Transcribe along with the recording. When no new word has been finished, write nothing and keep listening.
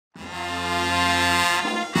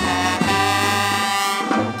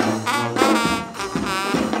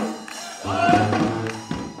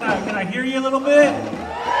me a little bit? There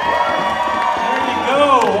you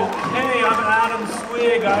go. Hey, I'm Adam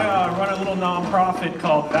Swig. I run a little nonprofit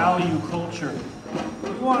called Value Culture.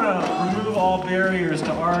 We want to remove all barriers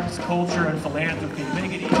to arts, culture, and philanthropy.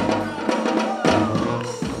 Make it easy.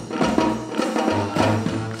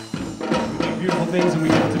 We make beautiful things and we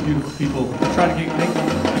give it to beautiful people. We try to make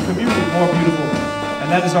the community more beautiful. And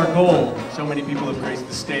that is our goal. So many people have graced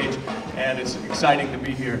the stage, and it's exciting to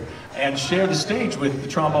be here and share the stage with the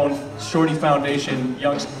Trombone Shorty Foundation,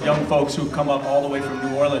 young folks who've come up all the way from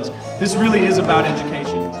New Orleans. This really is about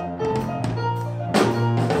education.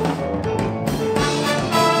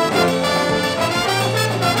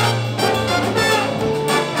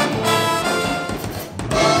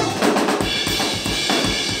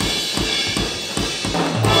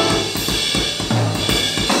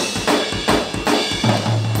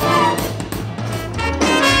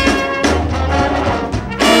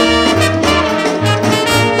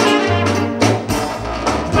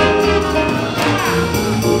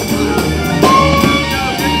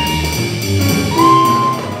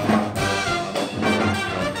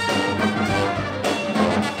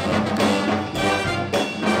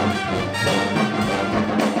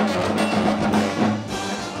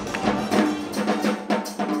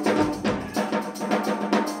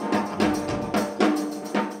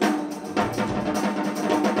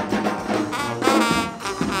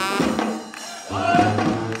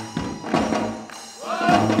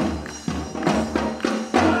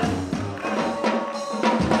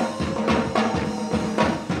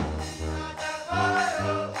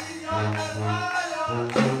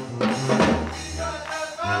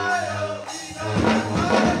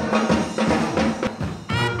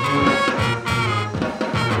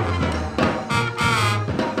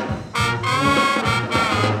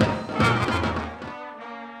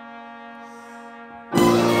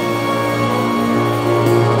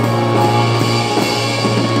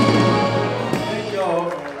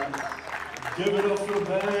 Give it up for the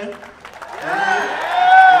band.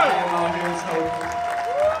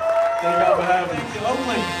 Thank y'all for having me. The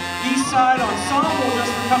Oakland EastSide Ensemble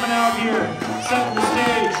just for coming out here, setting the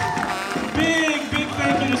stage. Big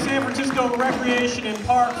thank you to San Francisco Recreation and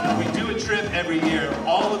Parks. We do a trip every year.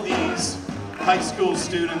 All of these high school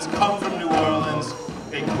students come from New Orleans.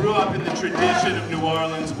 They grew up in the tradition of New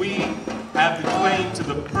Orleans. We have the claim to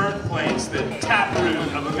the birthplace, the taproot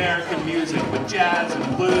of American music with jazz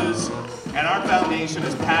and blues. And our foundation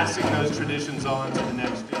is passing those traditions on to the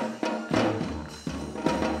next generation.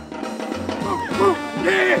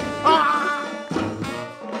 Yeah!